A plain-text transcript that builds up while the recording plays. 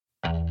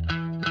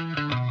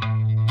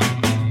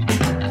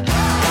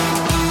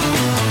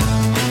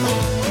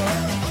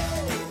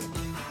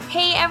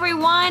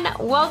everyone,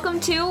 welcome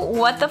to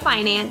What the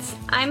Finance.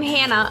 I'm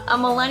Hannah, a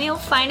millennial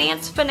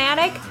finance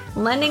fanatic,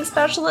 lending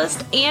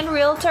specialist, and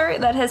realtor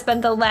that has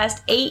spent the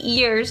last 8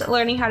 years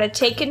learning how to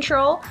take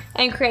control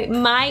and create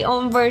my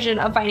own version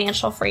of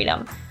financial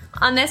freedom.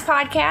 On this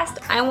podcast,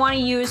 I want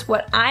to use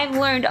what I've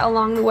learned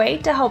along the way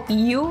to help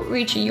you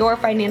reach your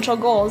financial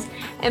goals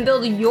and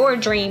build your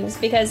dreams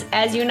because,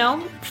 as you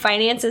know,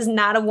 finance is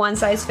not a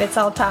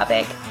one-size-fits-all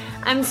topic.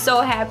 I'm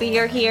so happy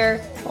you're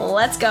here.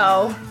 Let's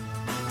go.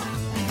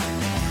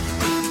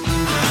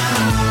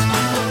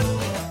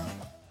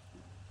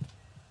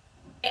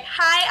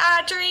 Hi,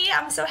 Audrey.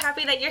 I'm so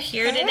happy that you're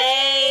here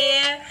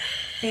today.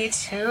 Me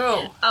too.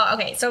 Oh,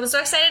 okay. So I'm so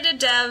excited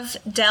to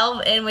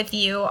delve in with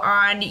you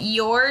on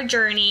your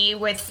journey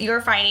with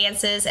your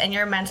finances and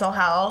your mental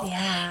health.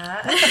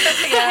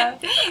 Yeah.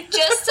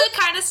 Just to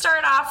kind of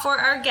start off for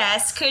our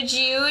guests, could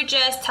you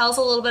just tell us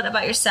a little bit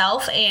about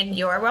yourself and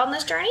your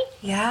wellness journey?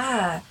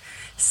 Yeah.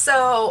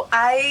 So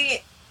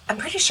I'm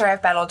pretty sure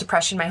I've battled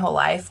depression my whole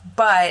life,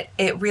 but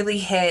it really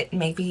hit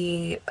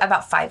maybe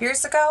about 5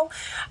 years ago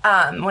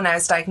when I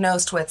was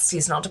diagnosed with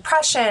seasonal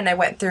depression. I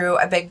went through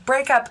a big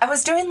breakup. I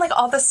was doing like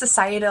all the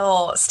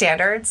societal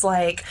standards,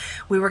 like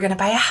we were going to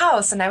buy a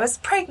house and I was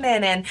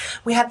pregnant and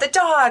we had the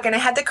dog and I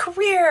had the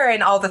career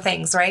and all the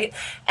things, right?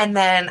 And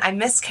then I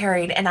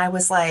miscarried and I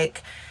was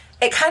like,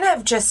 it kind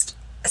of just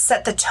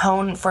set the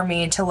tone for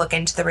me to look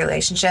into the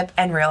relationship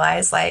and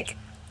realize like,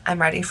 I'm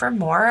ready for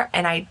more,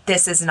 and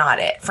this is not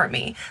it for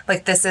me.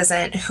 Like, this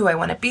isn't who I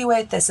want to be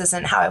with. This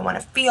isn't how I want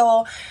to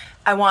feel.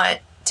 I want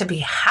to be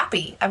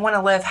happy. I want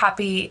to live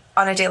happy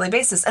on a daily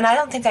basis. And I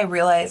don't think I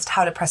realized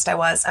how depressed I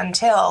was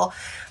until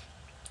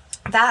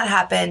that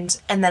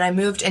happened. And then I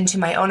moved into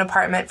my own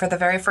apartment for the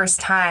very first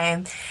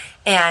time.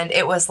 And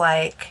it was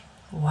like,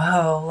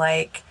 whoa,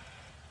 like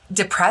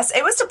depressed.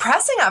 It was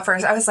depressing at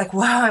first. I was like,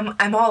 wow,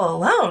 I'm all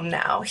alone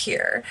now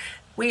here.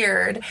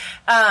 Weird.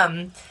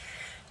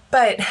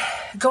 But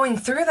going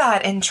through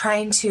that and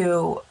trying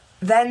to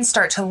then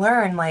start to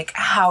learn like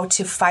how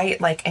to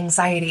fight like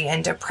anxiety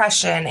and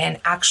depression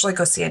and actually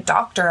go see a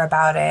doctor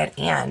about it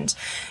and,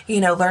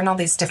 learn all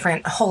these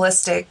different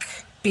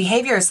holistic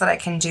behaviors that I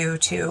can do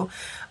to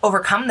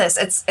overcome this.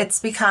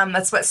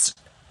 That's what's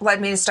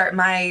led me to start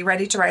my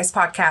Ready to Rise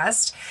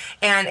podcast.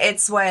 And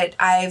it's what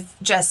I've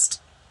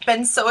just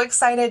been so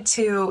excited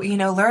to,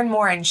 learn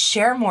more and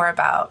share more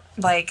about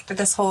like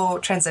this whole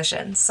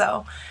transition.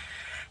 So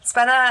it's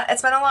been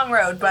a long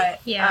road, but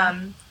yeah.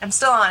 I'm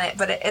still on it,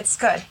 but it's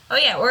good. Oh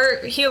yeah,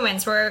 we're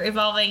humans. We're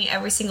evolving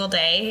every single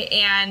day,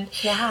 and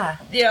yeah,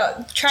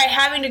 try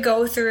having to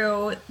go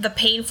through the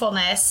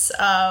painfulness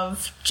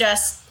of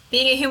just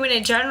being a human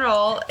in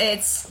general.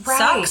 It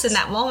sucks in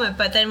that moment,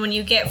 but then when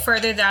you get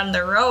further down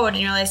the road and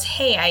you realize,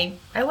 hey,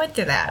 I went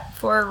through that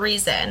for a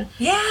reason.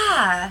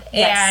 Yeah.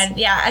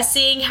 And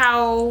seeing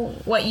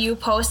what you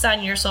post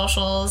on your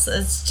socials,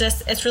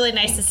 it's really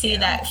nice to see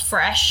that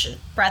fresh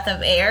breath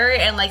of air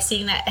and like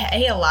seeing that,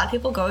 hey, a lot of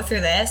people go through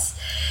this.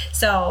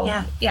 So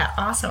yeah,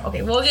 awesome.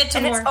 Okay, we'll get to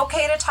and more. And it's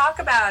okay to talk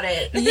about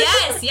it.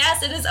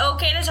 yes, it is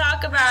okay to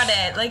talk about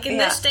it. Like in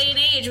this day and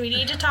age, we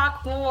need to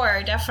talk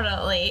more,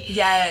 definitely.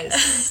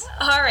 Yes.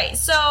 All right,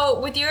 so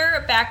with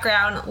your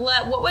background,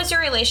 what was your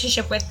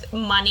relationship with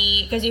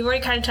money? Because you've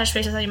already kind of touched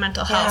bases on your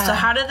mental health. So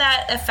how did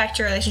that affect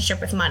your relationship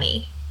with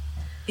money?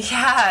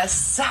 Yeah,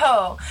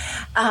 so,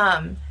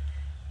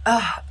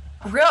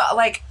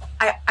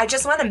 I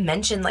just want to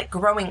mention, like,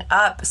 growing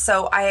up.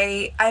 So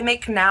I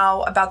make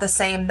now about the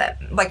same that,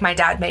 like, my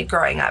dad made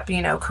growing up,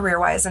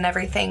 career-wise and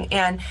everything.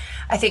 And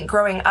I think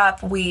growing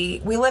up, we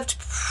lived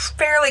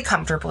fairly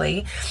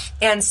comfortably.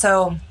 And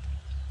so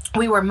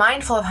we were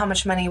mindful of how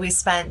much money we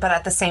spent, but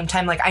at the same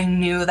time, like, I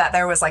knew that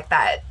there was, like,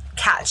 that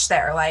catch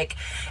there. Like,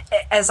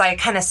 as I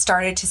kind of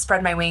started to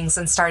spread my wings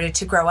and started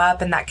to grow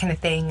up and that kind of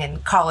thing in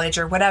college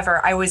or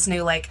whatever, I always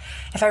knew, like,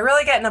 if I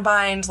really get in a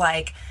bind,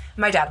 like,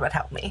 my dad would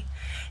help me.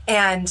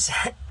 And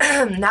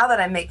now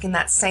that I'm making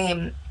that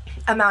same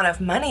amount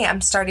of money,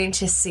 I'm starting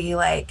to see,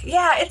 like,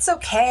 yeah, it's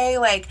okay.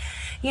 Like,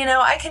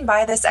 I can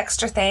buy this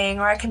extra thing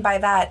or I can buy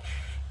that.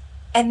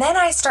 And then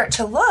I start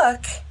to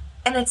look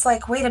and it's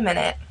like, wait a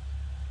minute.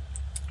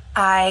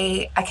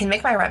 I can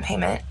make my rent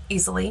payment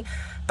easily,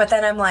 but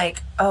then I'm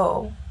like,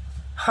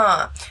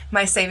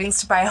 my savings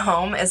to buy a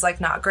home is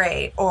like not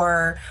great,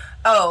 or,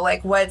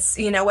 like what's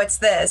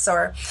this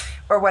or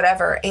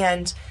whatever.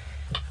 And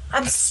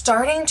I'm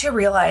starting to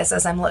realize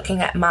as I'm looking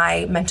at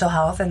my mental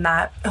health and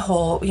that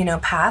whole,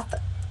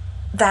 path,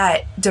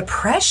 that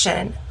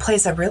depression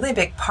plays a really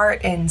big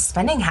part in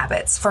spending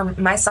habits for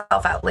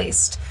myself, at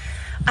least.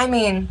 I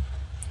mean,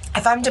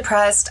 if I'm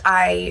depressed,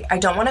 I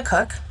don't want to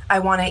cook. I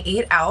want to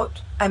eat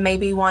out. I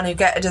maybe want to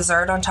get a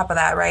dessert on top of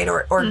that, right?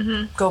 Or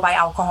go buy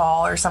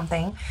alcohol or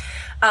something.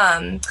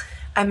 I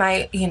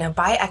might,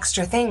 buy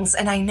extra things.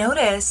 And I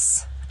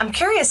notice, I'm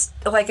curious,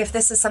 like, if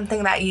this is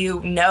something that you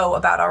know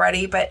about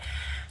already, but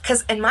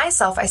because in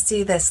myself, I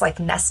see this like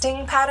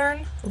nesting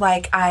pattern.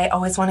 Like I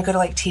always want to go to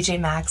like TJ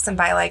Maxx and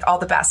buy like all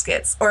the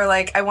baskets, or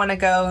like I want to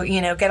go,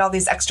 get all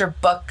these extra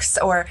books,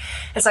 or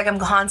it's like I'm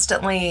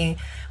constantly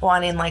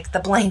wanting like the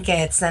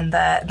blankets and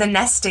the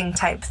nesting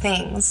type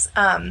things.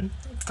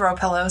 Throw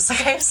pillows.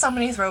 Like I have so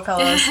many throw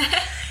pillows,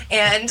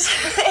 and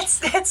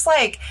it's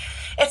like,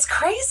 it's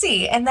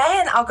crazy. And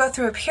then I'll go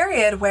through a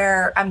period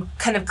where I'm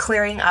kind of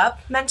clearing up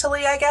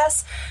mentally, I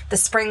guess. The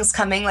spring's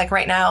coming. Like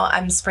right now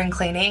I'm spring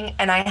cleaning,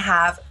 and I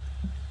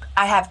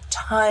have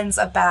tons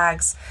of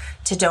bags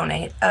to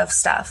donate of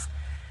stuff.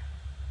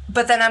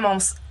 But then I'm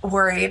almost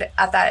worried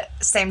at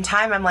that same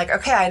time. I'm like,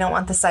 okay, I don't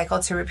want the cycle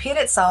to repeat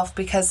itself,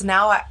 because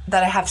now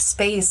that I have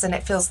space and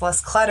it feels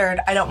less cluttered,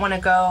 I don't want to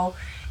go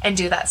and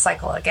do that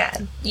cycle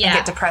again. Yeah. And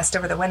get depressed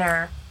over the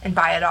winter and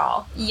buy it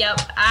all. Yep.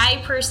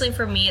 I personally,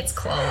 for me, it's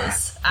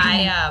clothes.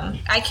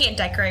 I can't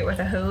decorate with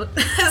a hoot,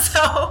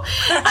 so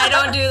I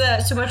don't do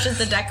too much of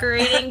the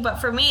decorating. But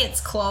for me,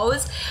 it's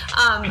clothes,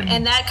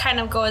 and that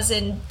kind of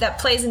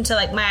plays into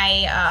like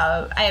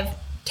my. I have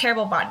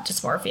terrible body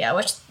dysmorphia,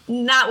 which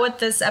not what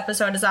this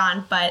episode is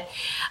on, but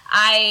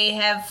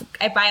I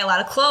buy a lot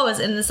of clothes,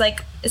 and it's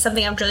like it's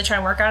something I'm really trying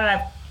to work on. And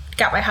I've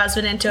got my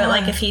husband into it.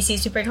 Like if he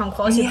sees me bring home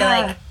clothes, he'd be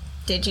like,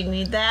 did you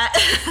need that?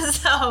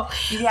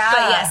 But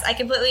yes, I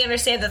completely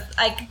understand that.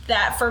 Like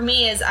that for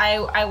me is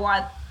I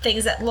want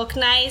things that look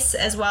nice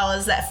as well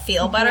as that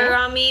feel better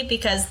on me,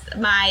 because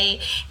my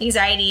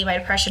anxiety, my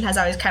depression has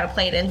always kind of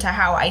played into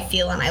how I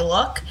feel and I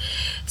look.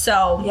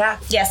 So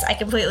yes, I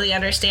completely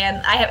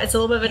understand. It's a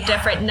little bit of a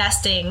different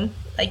nesting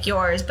like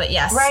yours, but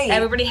yes,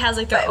 everybody has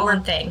like their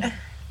own thing.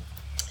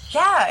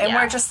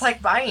 We're just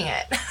like buying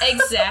it.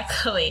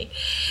 Exactly.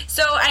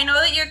 So I know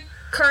that you're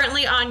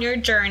currently on your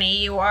journey.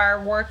 You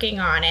are working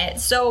on it.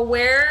 So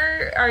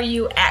where are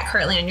you at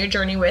currently on your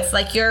journey with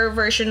like your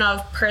version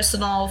of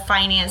personal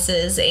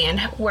finances and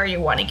where you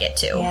want to get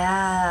to?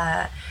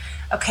 Yeah.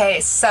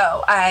 Okay,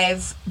 so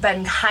I've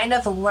been kind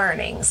of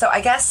learning. So I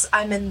guess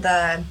I'm in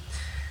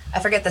I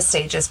forget the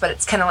stages, but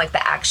it's kind of like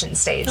the action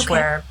stage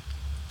where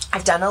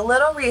I've done a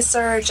little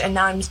research and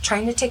now I'm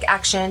trying to take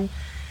action.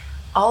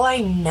 All I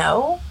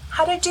know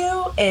how to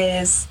do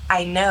is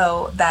I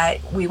know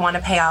that we want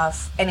to pay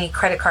off any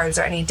credit cards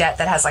or any debt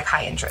that has like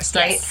high interest,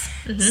 right?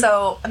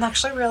 So I'm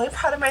actually really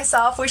proud of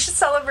myself. We should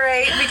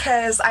celebrate,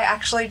 because I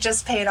actually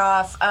just paid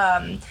off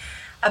a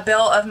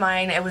bill of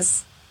mine. It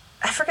was,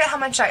 I forget how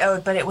much I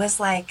owed, but it was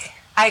like,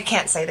 I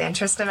can't say the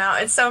interest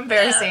amount. It's so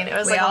embarrassing. It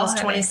was like almost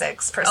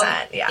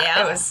 26%.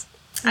 It was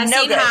I've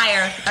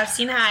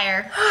seen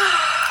higher.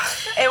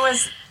 It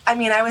was,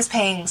 I was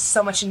paying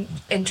so much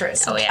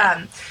interest.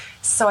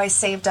 So I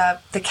saved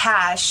up the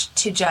cash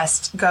to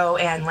just go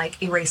and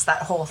like erase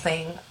that whole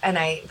thing, and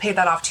I paid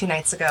that off 2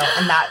 nights ago,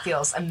 and that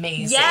feels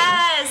amazing.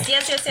 Yes.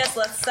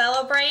 Let's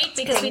celebrate,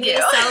 because we need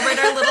to celebrate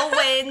our little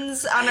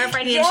wins on our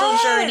financial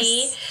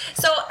journey.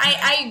 So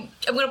I'm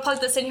going to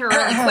plug this in here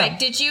really quick.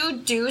 Did you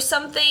do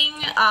something?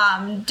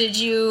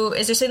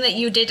 Is there something that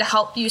you did to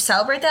help you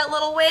celebrate that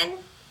little win?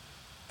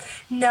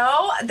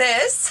 No, but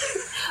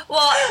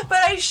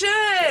I should.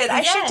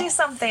 I should do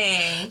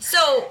something. So,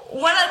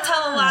 what I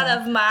tell a lot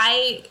of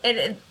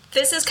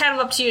this is kind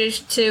of up to you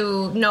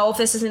to know if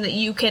this is something that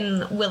you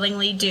can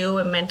willingly do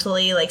and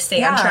mentally like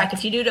stay on track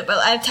if you do it. But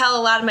I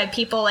tell a lot of my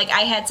people, like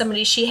I had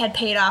somebody, she had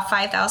paid off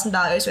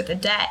 $5,000 worth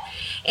of debt,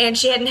 and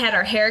she hadn't had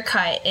her hair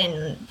cut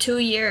in 2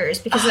 years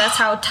because that's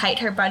how tight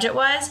her budget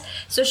was.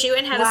 So she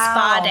went and had a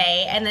spa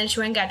day, and then she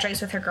went and got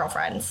drinks with her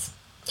girlfriends.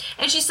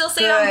 And she still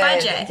stayed on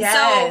budget.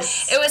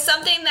 Yes. So it was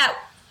something that,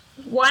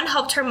 one,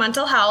 helped her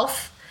mental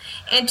health,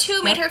 and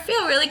two, made her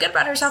feel really good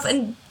about herself,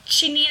 and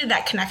she needed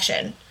that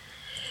connection.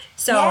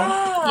 So,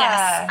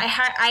 yes,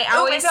 I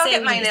always say I'll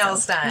get my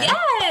nails done.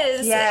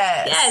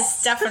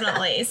 Yes,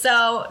 definitely.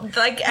 So,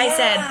 like I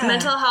said,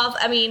 mental health,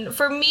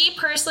 for me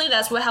personally,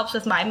 that's what helps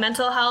with my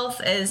mental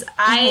health is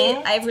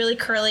I have really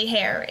curly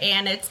hair,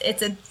 and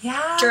it's a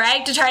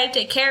drag to try to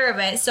take care of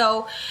it.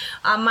 So,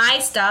 my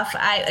stuff,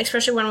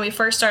 especially when we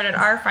first started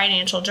our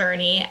financial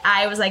journey,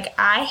 I was like,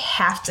 I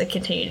have to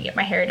continue to get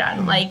my hair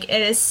done. Like,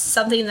 it is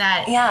something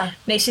that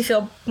makes you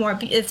feel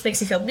it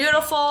makes you feel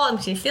beautiful, it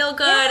makes you feel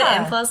good,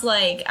 and plus,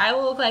 like, I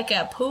will look like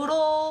a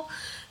poodle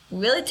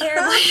really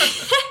terribly.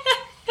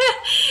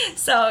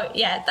 So,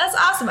 that's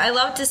awesome. I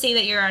love to see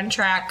that you're on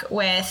track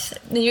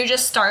you're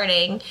just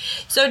starting.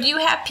 So, do you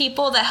have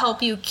people that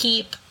help you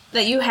keep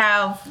you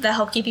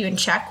in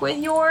check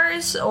with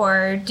yours,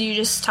 or do you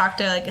just talk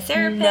to like a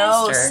therapist?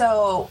 No,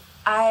 so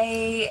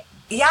I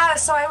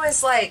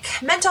was like,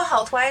 mental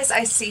health wise,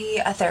 I see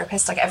a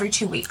therapist like every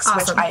 2 weeks,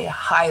 which I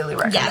highly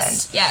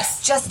recommend.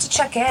 Yes. Just to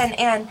check in.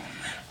 And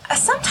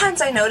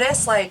sometimes I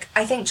notice, like,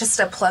 I think just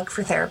a plug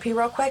for therapy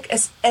real quick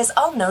is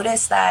I'll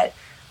notice that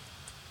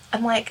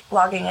I'm like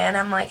logging in.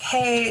 I'm like,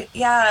 hey,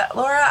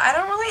 Laura, I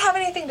don't really have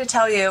anything to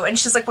tell you. And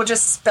she's like, well,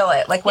 just spill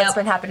it. Like, what's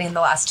been happening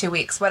the last 2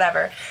 weeks,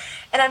 whatever.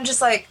 And I'm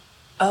just like,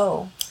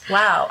 oh,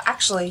 wow,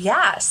 actually,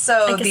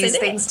 So these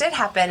things did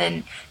happen,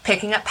 and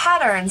picking up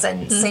patterns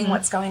and seeing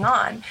what's going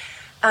on.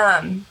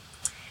 And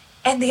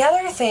the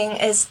other thing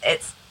is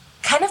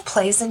kind of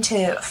plays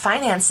into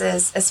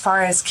finances as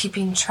far as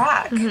keeping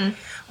track,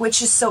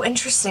 which is so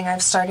interesting.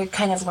 I've started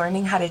kind of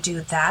learning how to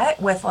do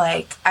that with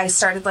I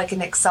started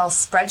an Excel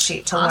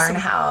spreadsheet to learn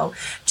how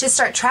to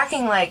start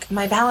tracking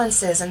my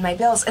balances and my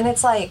bills. And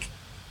it's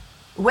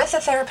with a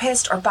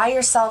therapist or by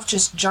yourself,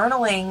 just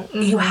journaling,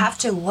 you have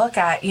to look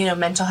at,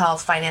 mental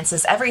health,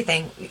 finances,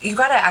 everything. You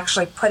got to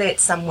actually put it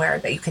somewhere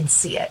that you can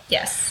see it.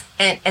 Yes.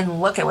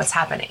 And look at what's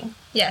happening.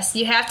 Yes,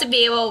 you have to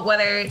be able,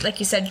 whether, like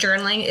you said,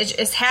 journaling,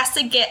 it has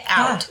to get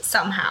out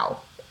somehow.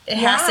 It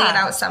has to get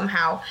out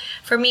somehow.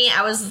 For me,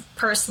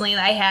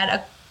 I had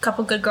a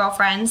couple good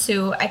girlfriends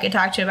who I could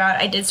talk to about.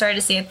 I did start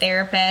to see a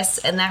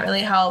therapist, and that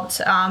really helped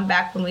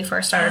back when we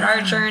first started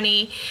our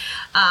journey.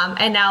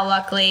 And now,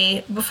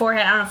 luckily,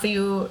 beforehand, I don't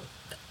know if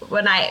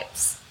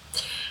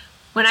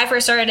when I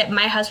first started,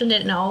 my husband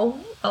didn't know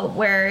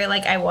where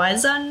I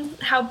was on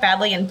how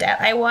badly in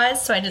debt I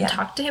was, so I didn't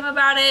talk to him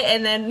about it.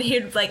 And then I'd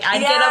get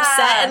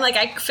upset, and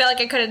I feel like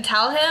I couldn't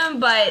tell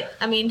him, but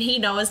I mean, he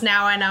knows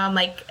now, and I'm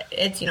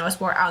it's it's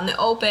more out in the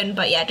open.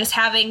 But yeah, just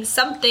having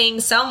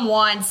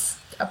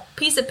a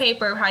piece of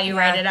paper, how you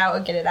write it out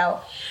and get it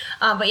out.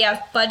 But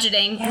yeah,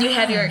 budgeting, you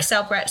have your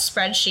Excel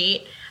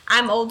spreadsheet.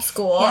 I'm old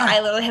school.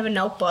 I literally have a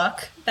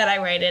notebook that I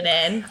write it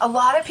in. A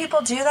lot of people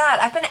do that.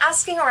 I've been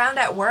asking around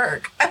at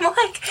work. I'm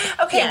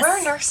okay,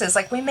 we're nurses.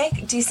 We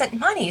make decent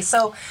money.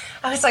 So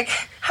I was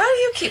how do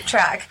you keep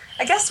track?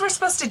 I guess we're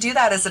supposed to do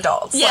that as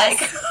adults. Yes,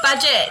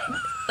 budget.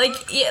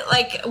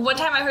 One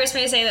time I heard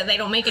somebody say that they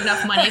don't make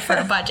enough money for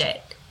a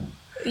budget.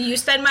 You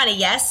spend money,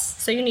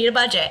 yes, so you need a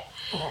budget.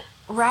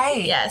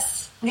 Right.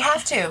 Yes. We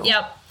have to.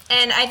 Yep.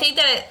 And I think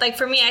that,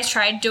 for me, I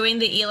tried doing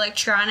the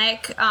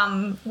electronic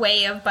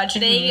way of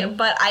budgeting,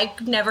 but I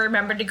never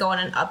remembered to go in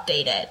and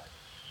update it.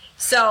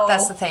 So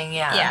that's the thing,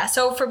 Yeah.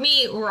 So for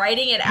me,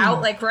 writing it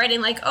out, I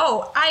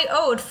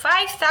owed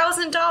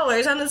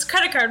 $5,000 on this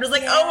credit card. It was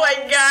oh my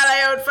God,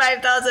 I owed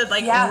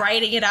 $5,000.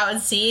 Writing it out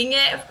and seeing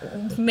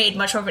it made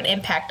much more of an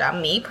impact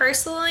on me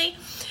personally.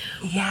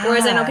 Yeah.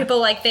 Whereas I know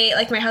people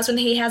my husband,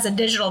 he has a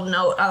digital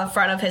note on the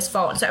front of his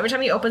phone. So every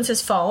time he opens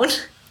his phone,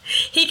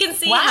 he can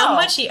see how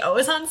much he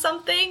owes on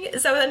something.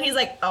 So then he's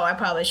oh, I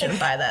probably shouldn't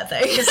buy that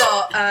thing. Because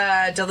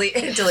I'll delete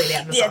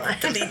Amazon. Yeah,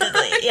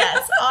 delete.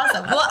 Yes,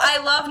 awesome. Well,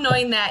 I love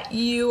knowing that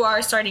you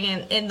are starting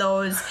in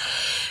those,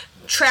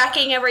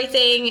 tracking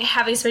everything,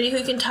 having somebody who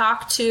you can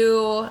talk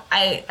to.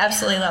 I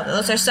absolutely love it.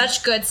 Those are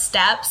such good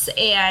steps,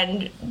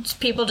 and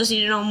people just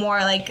need to know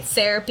more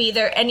therapy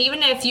there. And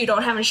even if you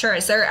don't have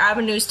insurance, there are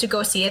avenues to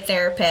go see a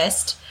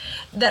therapist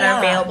that are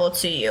available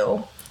to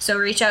you. So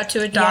reach out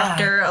to a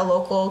doctor, a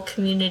local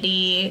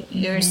community,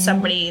 there's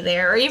somebody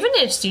there, or even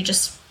if you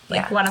just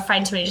want to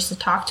find somebody just to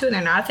talk to and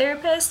they're not a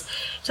therapist,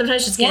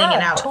 sometimes just getting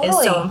it out is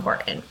so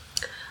important.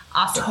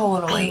 Awesome.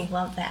 Totally. I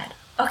love that.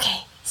 Okay.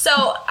 So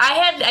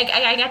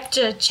I got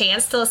a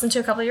chance to listen to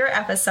a couple of your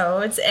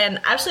episodes, and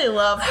I absolutely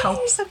love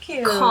how so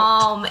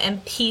calm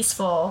and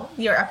peaceful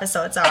your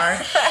episodes are.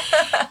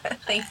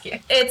 Thank you.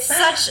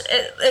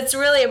 It's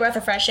really a breath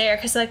of fresh air,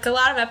 because a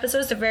lot of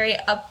episodes are very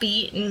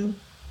upbeat and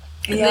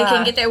they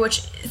can get there,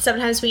 which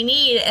sometimes we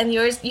need, and you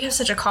have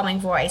such a calming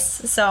voice,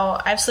 so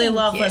I absolutely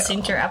love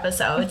listening to your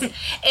episodes.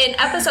 In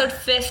episode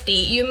 50,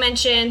 you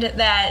mentioned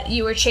that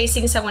you were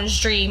chasing someone's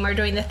dream or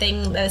doing the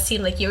thing that it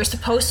seemed like you were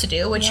supposed to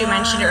do, which you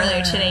mentioned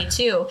earlier today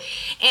too.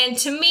 And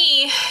to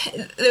me,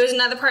 there was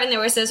another part in there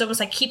where it says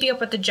almost keeping up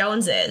with the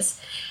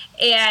Joneses.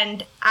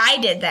 And I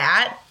did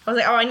that. I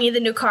was I need the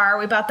new car.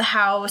 We bought the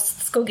house.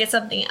 Let's go get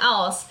something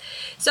else.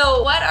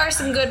 So what are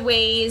some good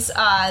ways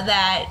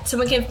that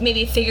someone can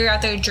maybe figure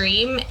out their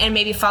dream and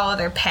maybe follow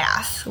their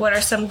path? What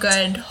are some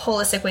good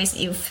holistic ways that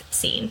you've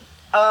seen?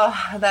 Oh,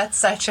 that's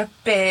such a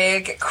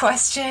big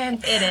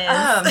question. It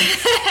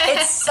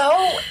is.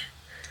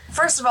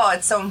 First of all,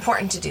 it's so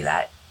important to do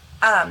that.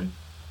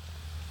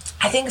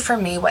 I think for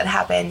me, what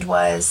happened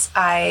was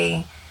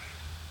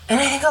and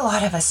I think a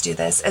lot of us do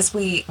this, is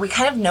we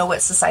kind of know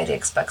what society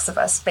expects of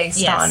us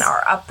based on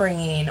our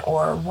upbringing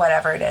or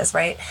whatever it is,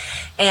 right?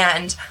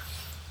 And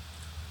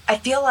I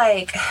feel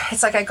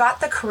it's I got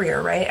the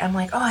career, right? I'm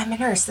I'm a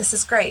nurse. This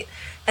is great.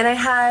 And I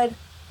had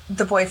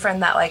the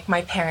boyfriend that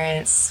my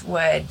parents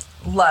would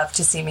love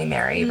to see me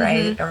marry,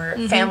 right? Or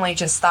family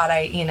just thought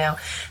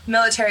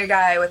military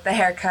guy with the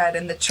haircut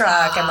and the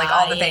truck and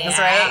all the things,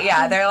 right?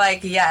 Yeah, they're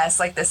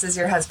yes, this is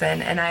your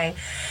husband. And I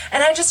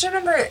just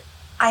remember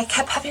I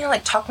kept having to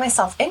talk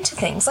myself into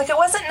things. It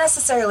wasn't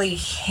necessarily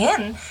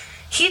him.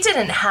 He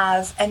didn't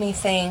have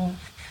anything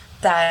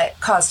that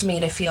caused me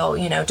to feel,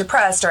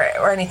 depressed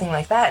or anything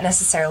like that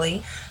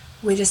necessarily.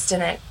 We just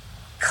didn't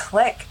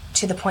click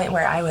to the point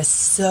where I was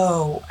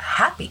so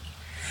happy.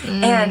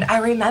 And I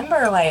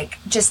remember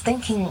just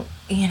thinking,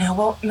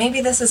 well,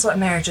 maybe this is what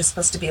marriage is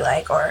supposed to be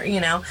like, or,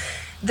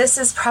 this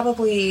is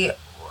probably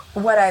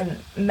what I'm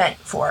meant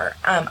for.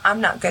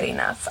 I'm not good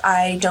enough.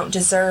 I don't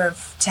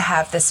deserve to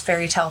have this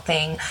fairy tale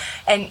thing.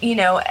 And,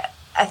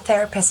 a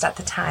therapist at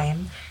the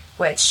time,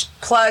 which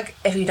plug,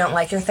 if you don't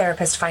like your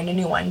therapist, find a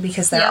new one,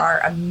 because there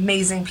are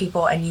amazing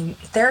people and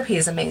therapy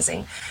is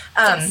amazing.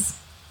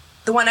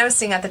 the one I was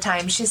seeing at the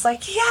time, she's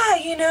like, yeah,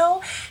 you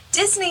know,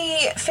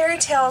 Disney fairy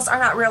tales are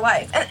not real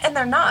life. And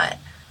they're not.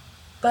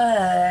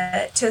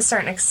 But to a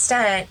certain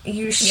extent,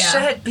 you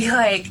should be,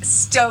 like,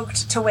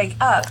 stoked to wake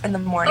up in the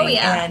morning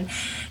and,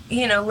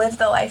 you know, live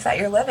the life that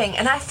you're living.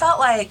 And I felt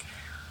like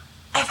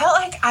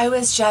I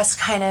was just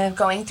kind of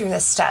going through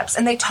the steps.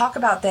 And they talk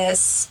about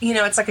this, you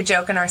know, it's like a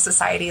joke in our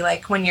society,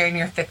 like when you're in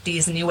your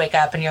 50s and you wake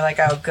up and you're like,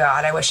 oh,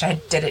 God, I wish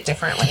I did it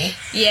differently.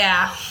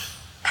 Yeah.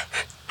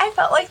 I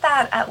felt like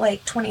that at,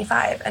 like,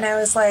 25. And I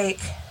was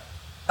like,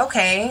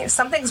 okay,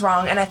 something's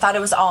wrong. And I thought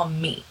it was all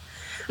me.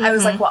 Mm-hmm. I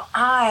was like, well,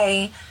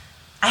 I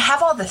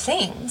have all the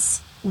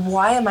things.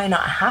 Why am I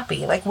not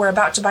happy? Like, we're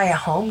about to buy a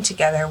home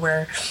together.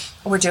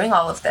 We're doing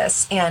all of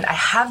this, and I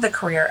have the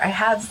career. I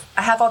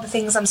have all the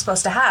things I'm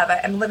supposed to have.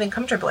 I'm living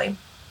comfortably.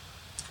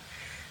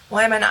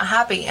 Why am I not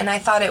happy? And I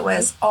thought it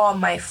was all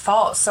my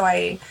fault. So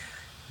I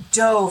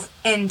dove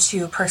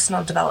into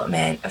personal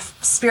development,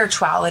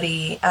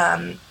 spirituality.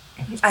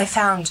 I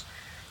found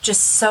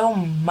just so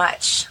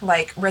much,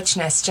 like,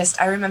 richness.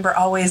 I remember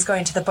always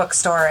going to the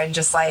bookstore and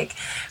just, like,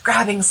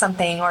 grabbing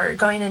something, or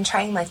going and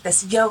trying, like,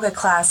 this yoga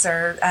class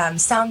or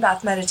sound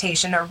bath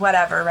meditation or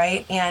whatever,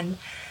 right? And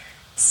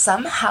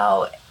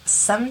somehow,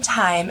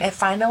 sometime, it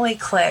finally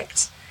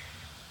clicked,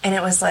 and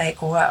it was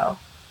like, whoa,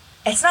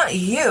 it's not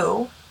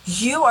you.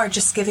 You are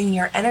just giving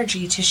your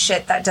energy to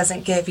shit that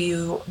doesn't give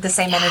you the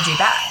same energy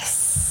back.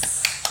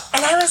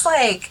 And I was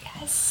like,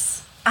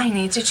 I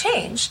need to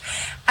change.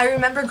 I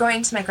remember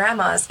going to my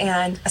grandma's,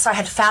 and so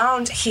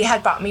he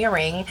had bought me a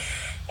ring,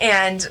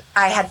 and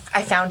I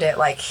found it,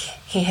 like,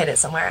 he hid it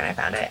somewhere, and I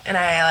found it, and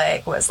I,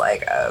 like, was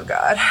like, oh,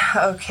 God,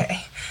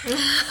 okay.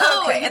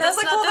 Okay. And I was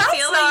like, well,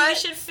 that's not you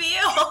should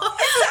feel.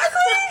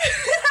 Exactly.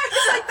 I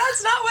was like,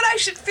 that's not what I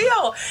should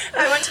feel.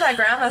 And I went to my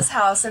grandma's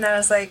house, and I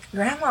was like,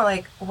 Grandma,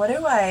 like, what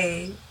do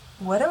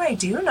I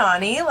do,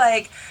 Nani?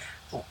 Like,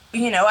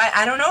 you know,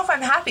 I don't know if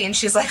I'm happy. And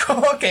she's like,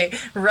 oh, okay,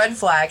 red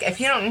flag. If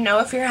you don't know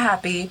if you're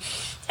happy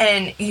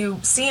and you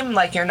seem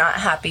like you're not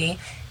happy,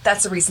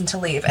 that's a reason to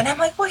leave. And I'm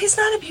like, well, he's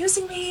not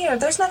abusing me, or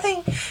there's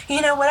nothing,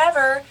 you know,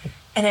 whatever.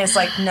 And it's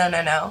like,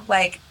 no.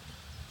 Like,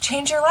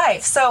 change your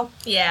life. So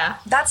yeah,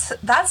 that's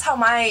how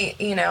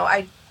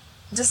I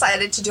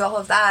decided to do all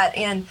of that.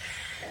 And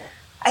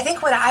I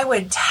think what I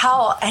would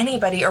tell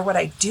anybody, or what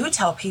I do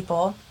tell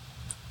people,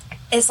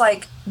 is,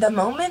 like, the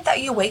moment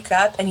that you wake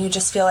up and you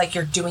just feel like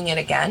you're doing it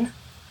again,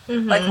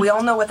 like, we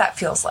all know what that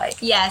feels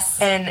like.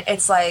 Yes. And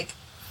it's like,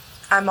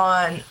 I'm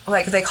on,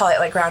 like, they call it,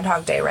 like,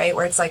 Groundhog Day, right?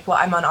 Where it's like, well,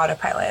 I'm on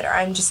autopilot, or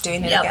I'm just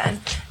doing it again.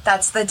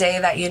 That's the day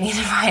that you need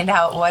to find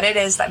out what it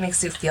is that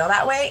makes you feel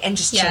that way, and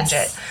just change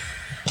it.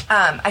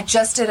 I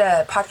just did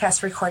a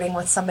podcast recording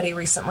with somebody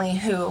recently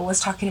who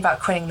was talking about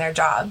quitting their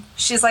job.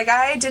 She's like,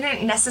 I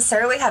didn't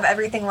necessarily have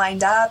everything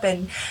lined up,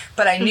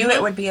 but I knew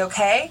it would be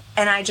okay,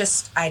 and I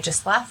just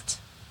left.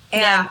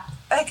 And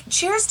like,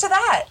 cheers to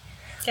that.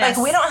 Yes.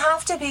 Like, we don't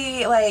have to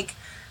be, like,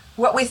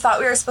 what we thought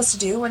we were supposed to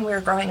do when we were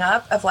growing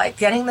up, of, like,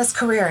 getting this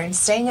career and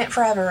staying it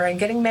forever and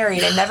getting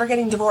married and never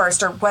getting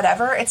divorced or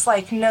whatever. It's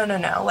like, no.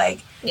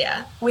 Like,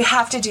 we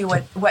have to do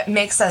what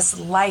makes us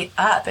light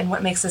up and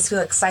what makes us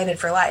feel excited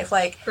for life.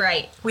 Like,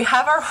 right. We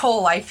have our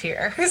whole life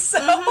here.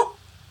 So,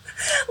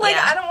 like,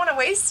 I don't want to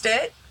waste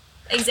it.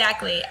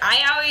 Exactly.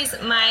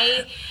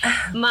 My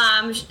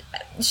mom,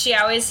 she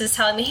always is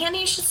telling me, Hannah,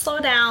 you should slow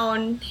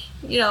down.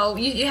 You know,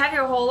 you have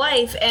your whole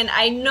life. And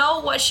I know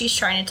what she's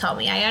trying to tell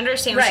me. I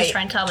understand what she's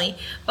trying to tell me.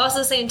 But also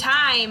at the same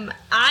time,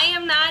 I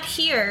am not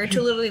here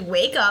to literally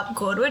wake up,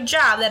 go to a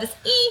job that is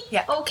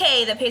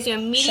okay, that pays me a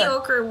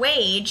mediocre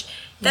wage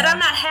that I'm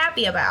not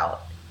happy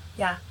about.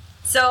 Yeah.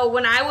 So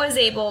when I was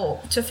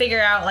able to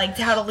figure out, like,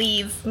 how to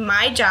leave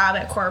my job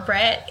at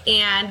corporate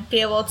and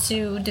be able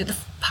to do the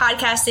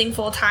podcasting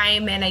full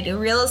time, and I do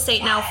real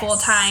estate now full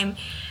time.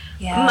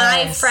 Yes.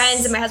 My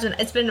friends and my husband,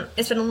 it's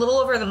been a little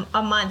over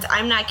a month.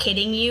 I'm not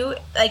kidding you.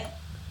 Like,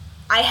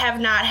 I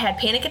have not had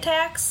panic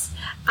attacks.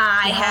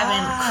 I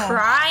haven't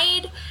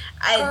cried.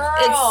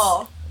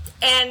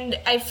 And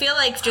I feel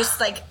like, just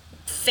like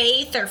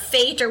faith or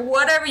fate or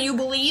whatever you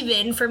believe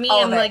in. For me,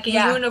 I'm like a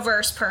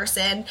universe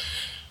person.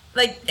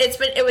 Like,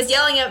 it was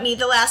yelling at me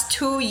the last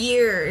 2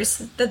 years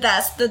that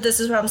this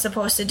is what I'm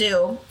supposed to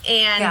do.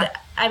 And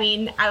I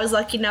mean, I was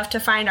lucky enough to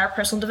find our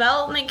personal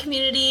development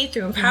community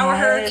through Empower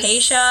Her,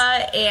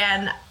 Keisha,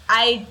 and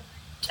I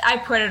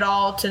put it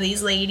all to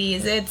these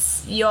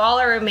ladies. Y'all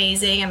are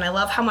amazing, and I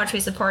love how much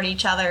we support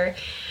each other.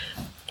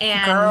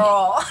 And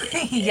girl,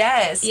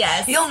 yes.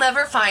 You'll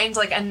never find,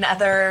 like,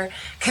 another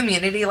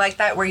community like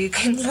that where you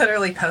can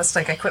literally post,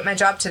 like, I quit my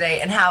job today,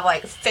 and have,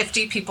 like,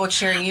 50 people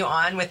cheering you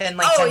on within,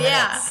 like, 10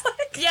 minutes.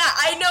 Yeah,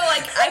 I know.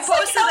 Like, I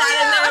posted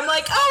that in there. I'm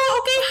like,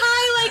 oh, okay,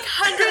 hi, like,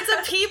 hundreds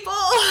of people.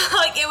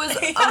 Like, it was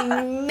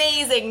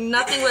amazing.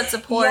 Nothing but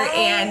support.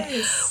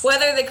 And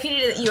whether the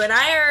community that you and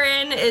I are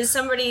in is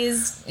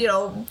somebody's, you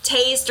know,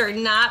 taste or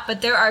not,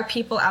 but there are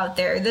people out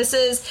there.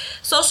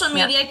 Social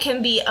media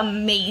can be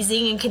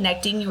amazing in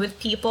connecting you with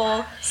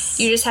people.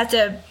 You just have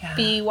to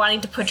be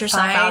wanting to put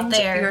yourself out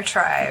there. Find your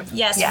tribe.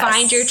 Yes,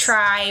 find your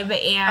tribe,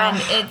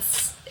 and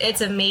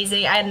it's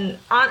amazing. And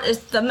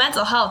the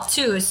mental health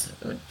too is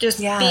just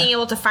being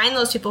able to find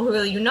those people who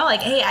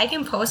like, hey, I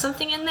can post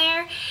something in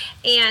there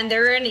and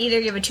they're going to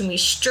either give it to me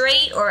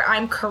straight or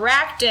I'm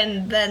correct,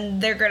 and then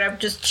they're going to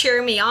just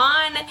cheer me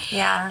on.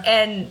 Yeah.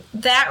 And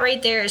that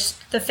right there is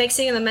the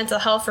fixing of the mental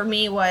health for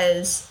me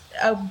was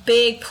a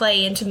big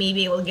play into me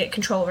being able to get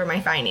control over my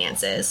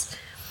finances.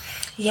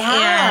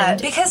 Yeah,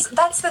 because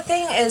that's the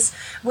thing is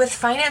with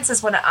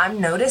finances, what I'm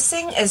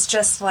noticing is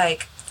just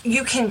like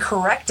you can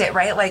correct it,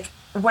 right? Like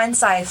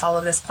once I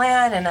follow this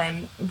plan and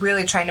I'm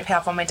really trying to pay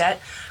off all my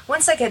debt,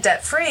 once I get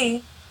debt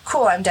free,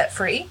 cool, I'm debt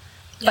free.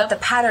 Yep. But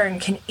the pattern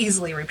can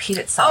easily repeat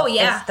itself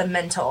if the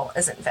mental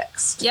isn't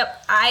fixed.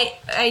 Yep,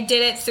 I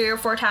did it 3 or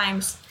 4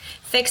 times.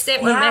 Fixed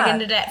it, went back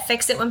into debt.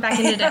 Fixed it, went back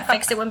into debt.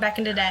 Fixed it, went back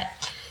into debt.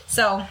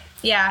 So,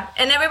 yeah.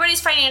 And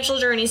everybody's financial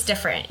journey is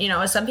different.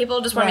 Some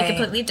people just want to be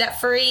completely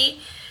debt-free.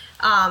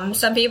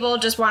 Some people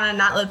just want to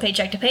not live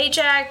paycheck to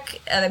paycheck.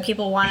 Other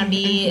people want to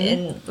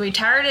be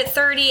retired at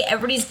 30.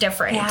 Everybody's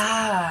different.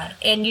 Yeah.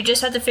 And you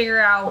just have to figure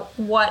out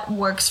what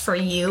works for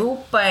you.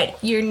 But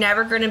you're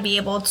never going to be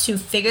able to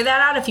figure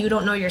that out if you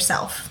don't know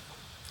yourself.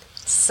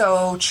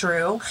 So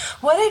true.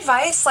 What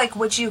advice,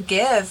 would you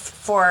give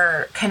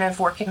for kind of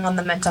working on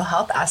the mental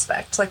health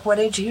aspect? What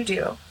did you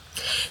do?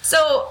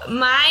 So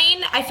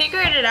mine, I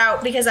figured it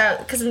out because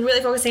I'm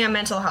really focusing on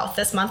mental health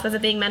this month, with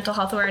it being Mental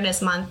Health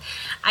Awareness Month.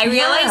 I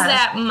realized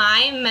that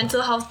my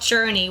mental health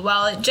journey,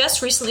 while it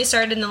just recently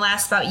started in the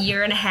last about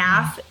year and a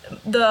half,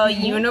 the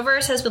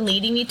universe has been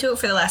leading me to it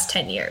for the last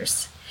 10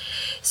 years.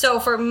 So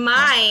for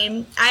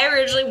mine, I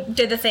originally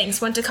did the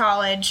things, went to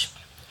college,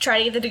 tried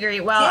to get the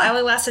degree. Well, I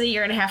only lasted a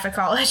year and a half at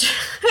college,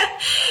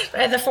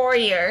 at the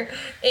 4-year.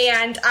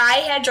 And I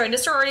had joined a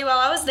sorority while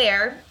I was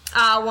there.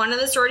 One of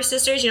the sorority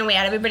sisters, we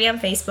had everybody on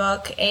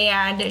Facebook,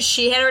 and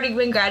she had already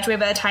been graduated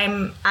by the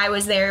time I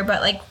was there,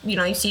 but,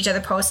 you see each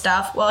other post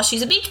stuff. Well,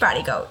 she's a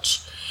Beachbody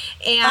coach.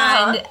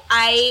 And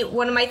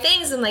one of my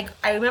things, and,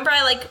 I remember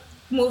I like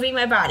moving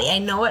my body. I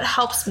know it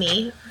helps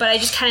me, but I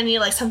just kind of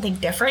need, something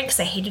different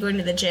because I hated going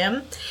to the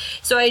gym.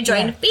 So I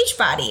joined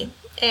Beachbody.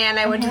 And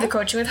I went to the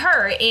coaching with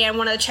her. And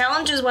one of the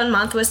challenges one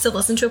month was to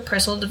listen to a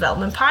personal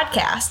development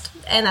podcast.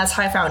 And that's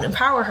how I found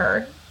Empower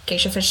Her,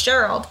 Keisha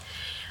Fitzgerald.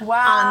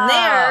 Wow. On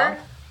there,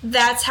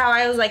 that's how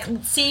I was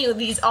seeing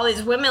all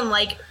these women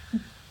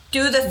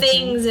do the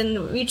things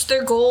and reach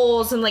their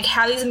goals and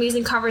have these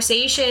amazing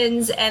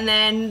conversations. And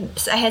then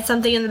I had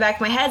something in the back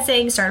of my head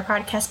saying, start a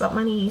podcast about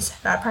money,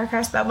 start a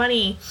podcast about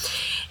money.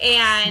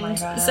 And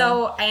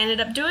so I ended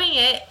up doing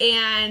it.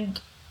 And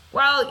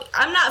while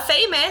I'm not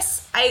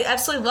famous, I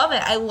absolutely love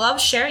it. I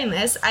love sharing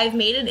this. I've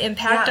made an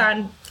impact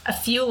on a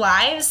few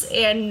lives,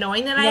 and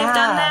knowing that I have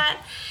done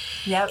that.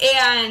 Yep.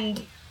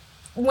 And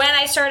when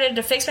I started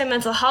to fix my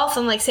mental health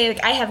and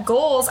I have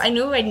goals, I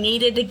knew I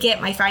needed to get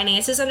my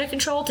finances under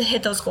control to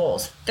hit those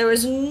goals. There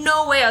was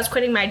no way I was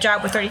quitting my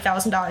job with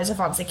 $30,000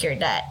 of unsecured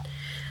debt.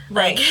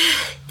 Right.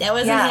 That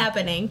wasn't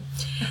happening.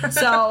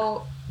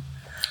 So,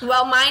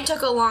 while mine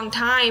took a long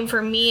time,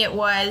 for me it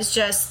was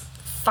just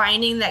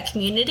finding that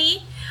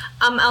community.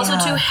 Also,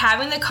 too,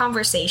 having the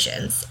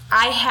conversations.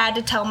 I had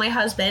to tell my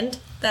husband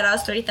that I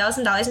was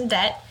 $30,000 in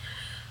debt.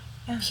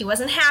 Yeah. He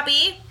wasn't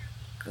happy.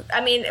 I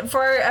mean,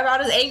 for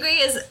about as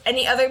angry as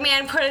any other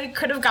man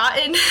could have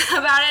gotten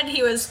about it.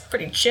 He was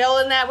pretty chill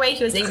in that way.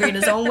 He was angry in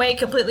his own way,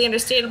 completely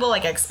understandable. I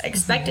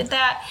expected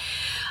that.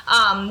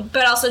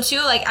 But also,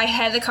 too, I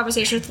had the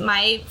conversation with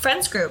my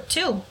friends group,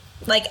 too.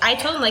 I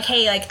told them,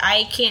 hey,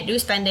 I can't do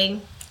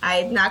spending.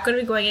 I'm not going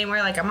to be going anywhere.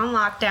 I'm on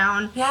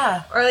lockdown.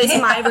 Yeah. Or at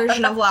least my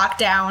version of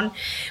lockdown,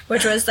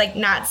 which was,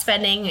 not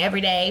spending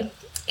every day.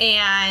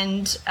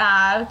 And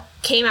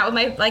came out with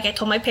my, I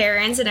told my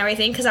parents and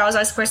everything, because I was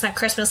always the person at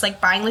Christmas,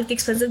 buying, the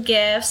expensive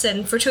gifts.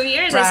 And for 2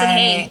 years, I said,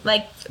 hey,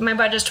 my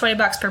budget's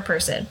 $20 per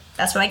person.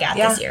 That's what I got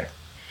this year.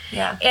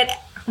 Yeah. And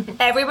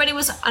everybody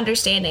was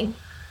understanding.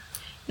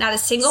 Not a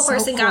single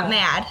person got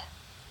mad.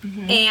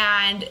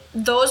 And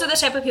those are the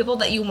type of people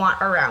that you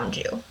want around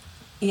you.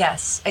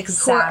 Yes,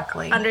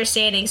 exactly. Who are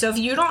understanding. So if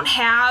you don't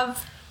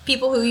have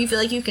people who you feel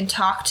like you can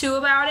talk to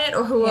about it,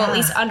 or who will at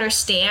least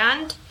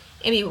understand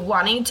and be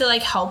wanting to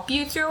help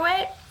you through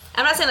it,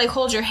 I'm not saying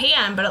hold your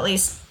hand, but at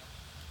least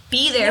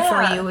be there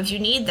for you if you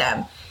need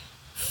them.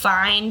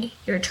 Find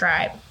your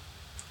tribe.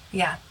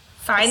 Yeah.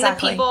 Find the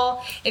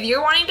people. If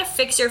you're wanting to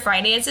fix your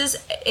finances,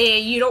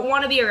 you don't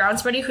want to be around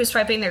somebody who's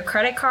swiping their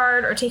credit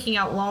card or taking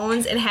out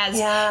loans and has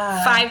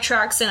 5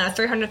 trucks and a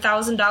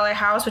 $300,000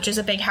 house, which is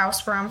a big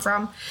house where I'm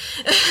from.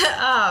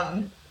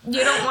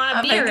 You don't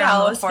want to be around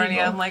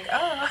California. those people.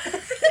 I'm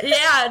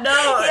yeah, no.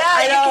 Yeah,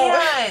 I know. You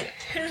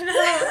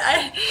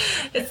can't.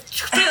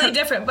 It's completely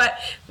different, but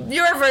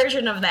your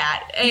version of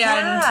that. And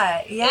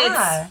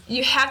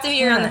you have to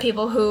be around the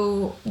people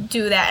who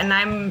do that. And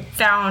I'm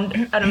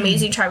found an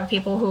amazing tribe of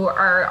people who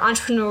are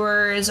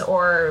entrepreneurs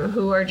or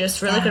who are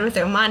just really good with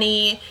their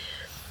money.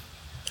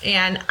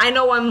 And I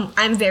know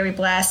I'm very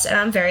blessed and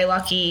I'm very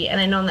lucky,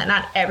 and I know that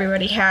not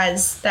everybody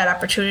has that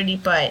opportunity,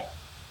 but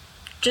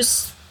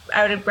just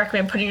I would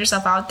recommend putting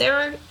yourself out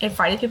there and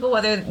finding people,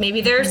 whether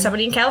maybe there's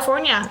somebody in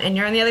California and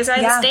you're on the other side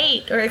of the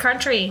state or the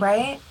country.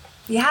 Right?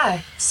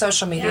 Yeah.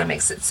 Social media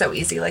makes it so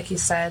easy, like you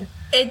said.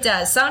 It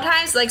does.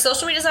 Sometimes, like,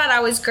 social media's not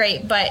always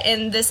great, but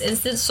in this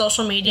instance,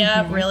 social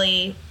media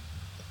really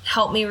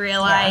helped me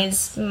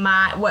realize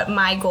what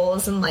my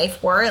goals in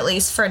life were, at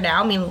least for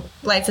now. I mean,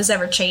 life is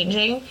ever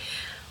changing.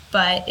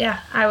 But, yeah,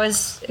 I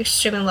was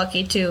extremely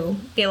lucky to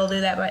be able to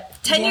do that. But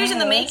 10 years in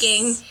the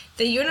making,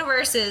 the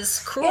universe is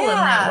cruel in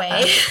that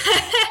way.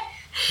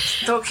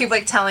 They'll keep,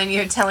 like, telling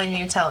you.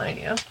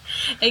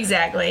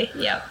 Exactly.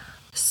 Yep.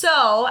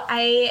 So,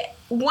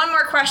 one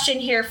more question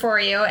here for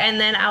you, and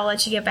then I'll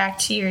let you get back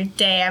to your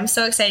day. I'm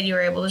so excited you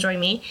were able to join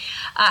me.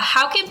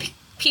 How can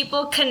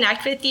people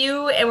connect with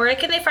you, and where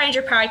can they find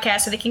your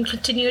podcast so they can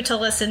continue to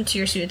listen to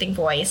your soothing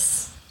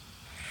voice?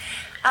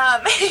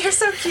 You're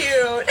so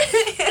cute.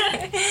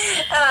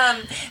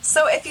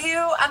 So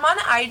I'm on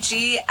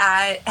IG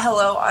at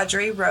Hello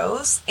Audrey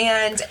Rose,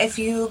 and if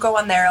you go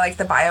on there, like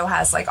the bio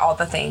has like all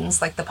the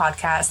things, like the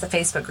podcast, the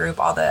Facebook group,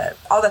 all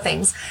the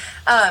things.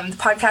 The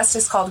podcast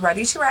is called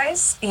Ready to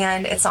Rise,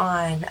 and it's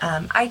on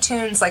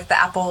iTunes, like the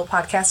Apple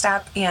Podcast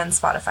app, and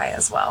Spotify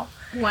as well.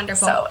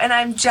 Wonderful. So, and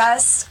I'm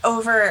just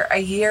over a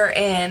year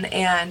in,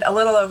 and a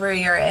little over a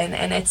year in,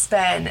 and it's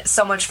been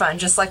so much fun,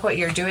 just like what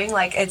you're doing.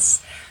 Like,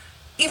 it's,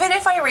 even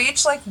if I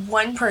reach like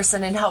one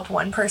person and help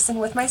one person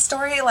with my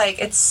story, like,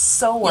 it's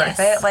so worth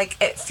it. Like,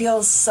 it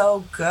feels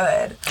so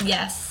good.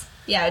 Yes.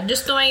 Yeah,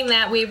 just knowing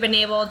that we've been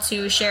able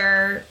to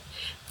share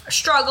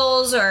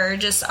struggles or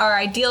just our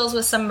ideals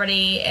with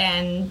somebody,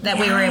 and that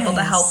we were able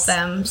to help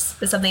them is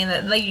something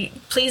that, like,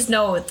 please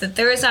know that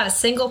there is not a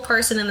single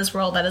person in this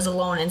world that is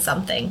alone in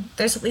something.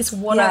 There's at least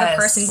one other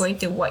person going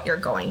through what you're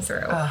going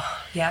through.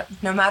 Yep.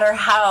 No matter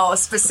how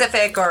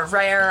specific or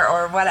rare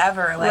or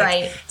whatever,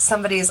 like,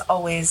 somebody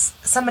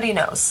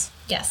knows.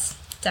 Yes,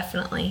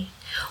 definitely.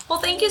 Well,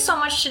 thank you so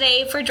much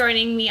today for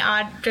joining me,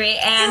 Audrey.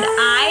 And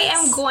I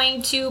am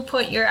going to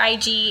put your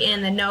IG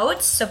in the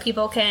notes so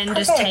people can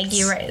just tag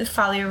you,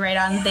 follow you right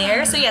on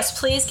there. So, yes,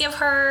 please give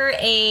her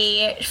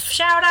a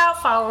shout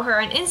out, follow her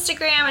on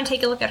Instagram, and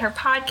take a look at her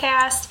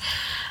podcast.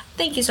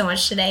 Thank you so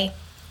much today.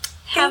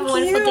 Have a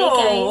wonderful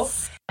day,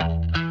 guys.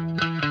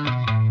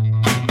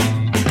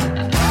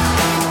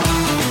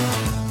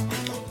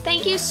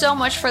 Thank you so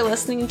much for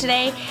listening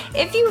today.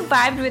 If you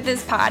vibed with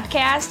this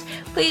podcast,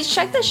 please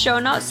check the show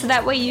notes so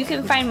that way you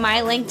can find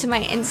my link to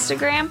my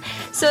Instagram,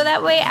 so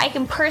that way I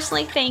can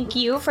personally thank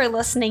you for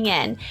listening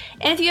in.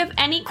 And if you have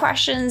any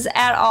questions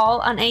at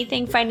all on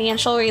anything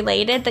financial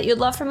related that you'd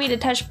love for me to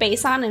touch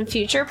base on in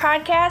future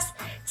podcasts,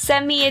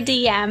 send me a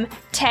DM,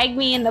 tag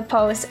me in the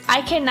post.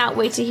 I cannot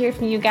wait to hear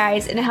from you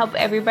guys and help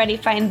everybody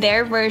find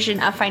their version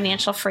of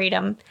financial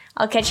freedom.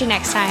 I'll catch you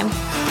next time.